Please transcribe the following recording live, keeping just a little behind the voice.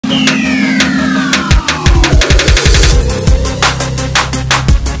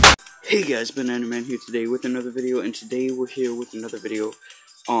guys, Ben Animan here today with another video, and today we're here with another video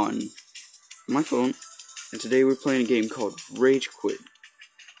on my phone, and today we're playing a game called Rage Quit.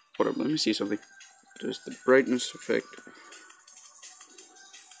 Hold up, let me see something. Does the brightness effect...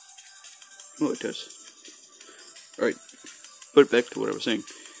 Oh, it does. Alright, put back to what I was saying.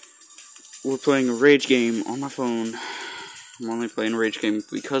 We're playing a Rage game on my phone. I'm only playing a Rage game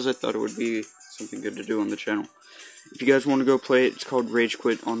because I thought it would be something good to do on the channel. If you guys want to go play it, it's called Rage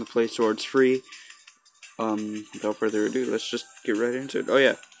Quit on the Play Store. It's free. Without further ado, let's just get right into it. Oh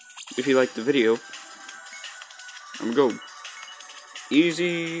yeah, if you like the video, I'm gonna go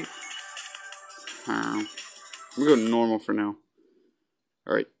easy. I'm gonna go normal for now.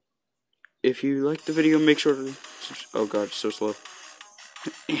 Alright. If you like the video, make sure to... Oh god, it's so slow.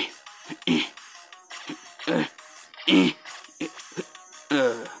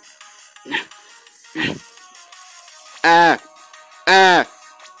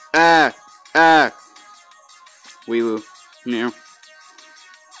 Wee woo. No.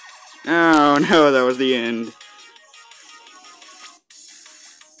 Oh no, that was the end.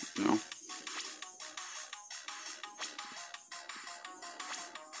 No.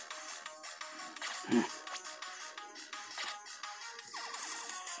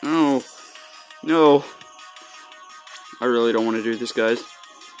 No. No. I really don't want to do this, guys.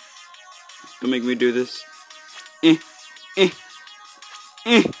 Don't make me do this. No.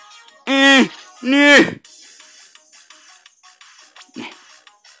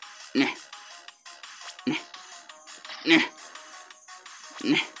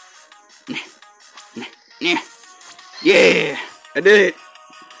 Yeah, I did it.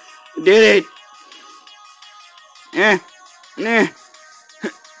 I did it.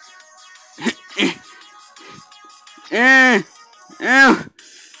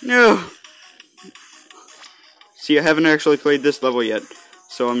 No. See, I haven't actually played this level yet,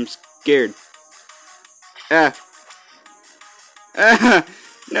 so I'm scared. No.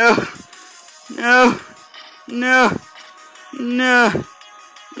 No. No.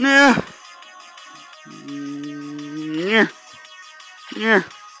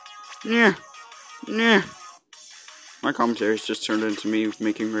 No. My commentary's just turned into me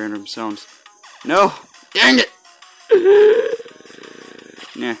making random sounds. No! Dang it!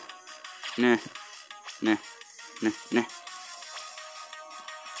 Nah.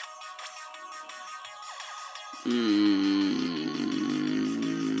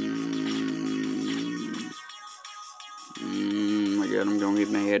 My god, I'm gonna get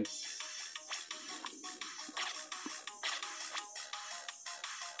mad.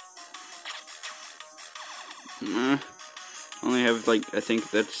 Only have, like, I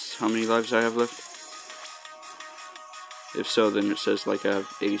think that's how many lives I have left. If so, then it says, like, I have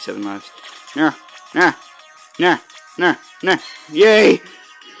 87 lives. Nah. Yay!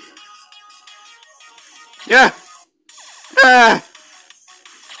 Yeah! Ah!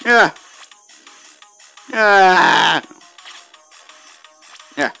 Yeah! Ah!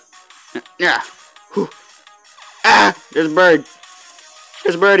 Yeah! Whew. Ah! There's a bird!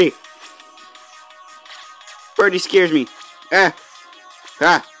 There's a birdie! Birdie scares me. Yeah.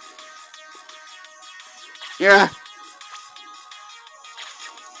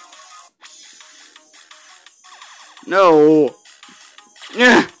 No.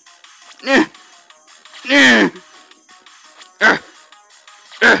 No.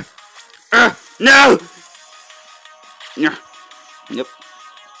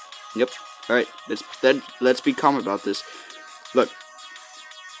 Yep. All right. Let's be calm about this. Look.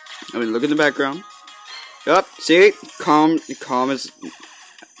 I mean, look in the background. Yup, see? Calm is...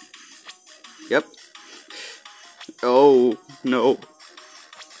 Yep. Oh, no.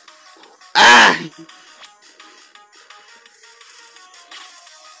 Ah!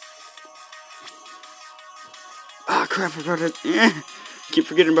 Ah, crap, I forgot it. Keep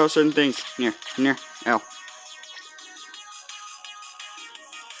forgetting about certain things. Near. Ow.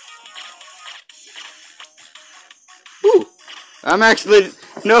 Ooh. I'm actually...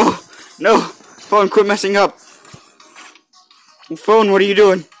 No. Phone, quit messing up. Phone, what are you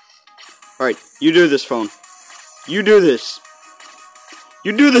doing? Alright, you do this, phone. You do this.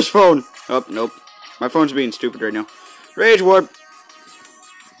 You do this, phone. Oh, nope. My phone's being stupid right now. Rage warp.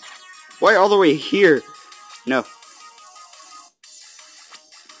 Why all the way here? No.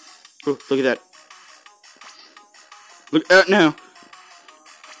 Oh, look at that. Look, no.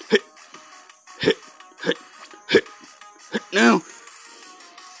 No.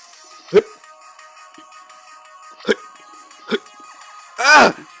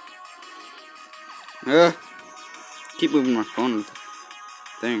 Keep moving my phone with the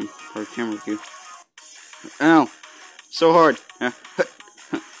thing, or camera view. Ow! So hard. I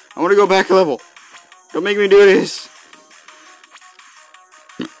I want to go back a level. Don't make me do this.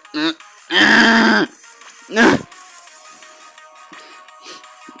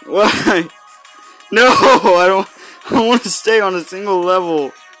 Why? No, I don't want to stay on a single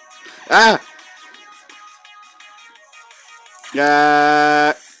level. Ah!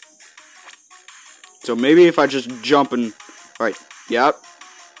 So maybe if I just jump and... Alright, yep.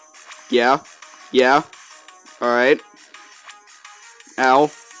 Yeah. Alright.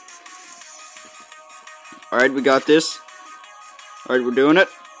 Ow. Alright, we got this. Alright, we're doing it.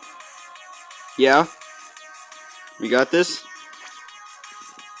 Yeah. We got this.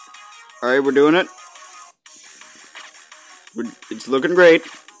 Alright, we're doing it. It's looking great.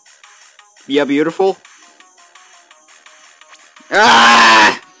 Yeah, beautiful.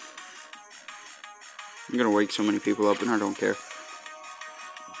 Ah! I'm gonna wake so many people up and I don't care.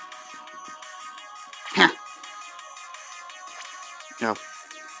 Huh. No.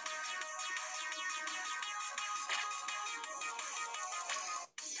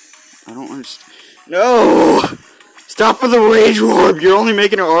 I don't understand. No! Stop with the rage warp! You're only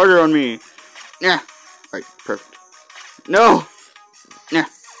making it harder on me. Yeah. Right, perfect. No! Yeah.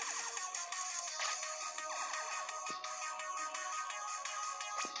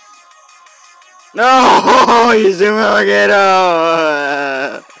 No! You zoom out again!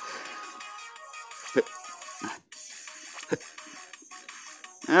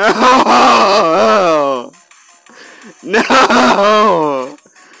 No! No!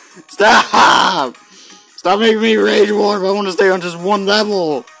 Stop! Stop making me rage warp. I want to stay on just one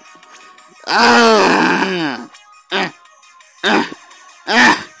level. Ah!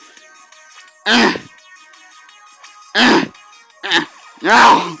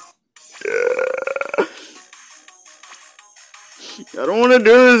 No! I don't want to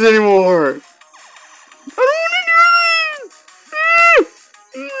do this anymore. I don't want to do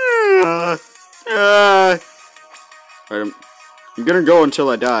this. Alright, I'm gonna go until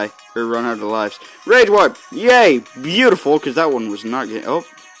I die or run out of lives. Rage warp! Yay! Beautiful, because that one was not getting.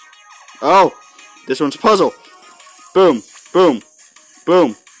 Oh! This one's a puzzle. Boom! Boom!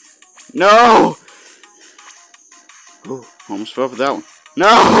 Boom! No! Ooh, almost fell for that one.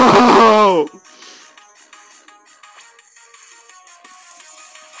 No!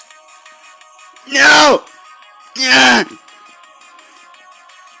 No! Yeah!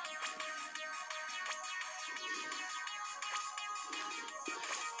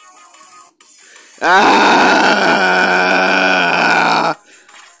 Ah!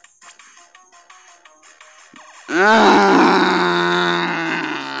 Ah!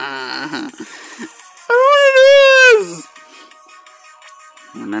 I don't want to do this!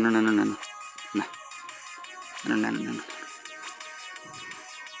 No. No.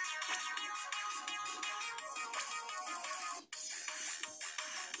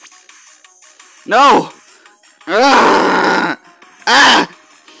 No! Ah! Ah!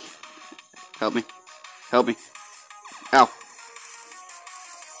 Help me. Help me. Ow.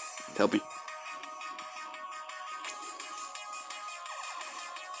 Help me.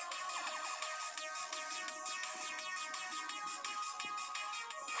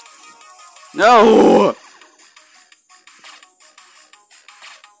 No!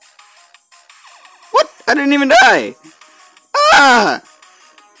 What? I didn't even die! Ah!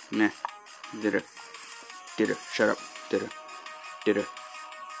 Nah. Did her. Shut up. Did her.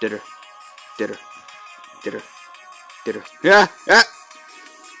 Yeah!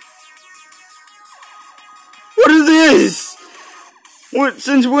 What is this? What?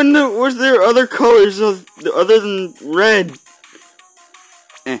 Since when was there other colors other than red?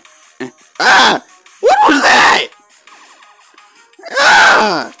 Ah! What was that?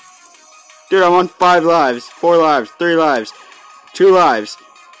 Ah! Dude, I'm on 5 lives, 4 lives, 3 lives, 2 lives.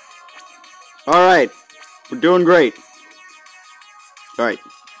 Alright. We're doing great. Alright.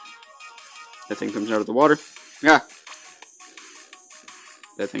 That thing comes out of the water. Yeah.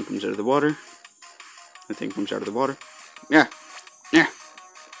 That thing comes out of the water. That thing comes out of the water. Yeah.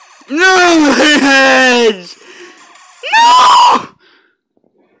 No! Edge! No!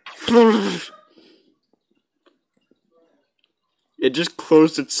 It just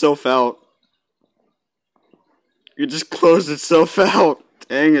closed itself out. It just closed itself out.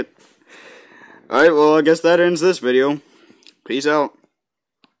 Dang it. Alright, well, I guess that ends this video. Peace out.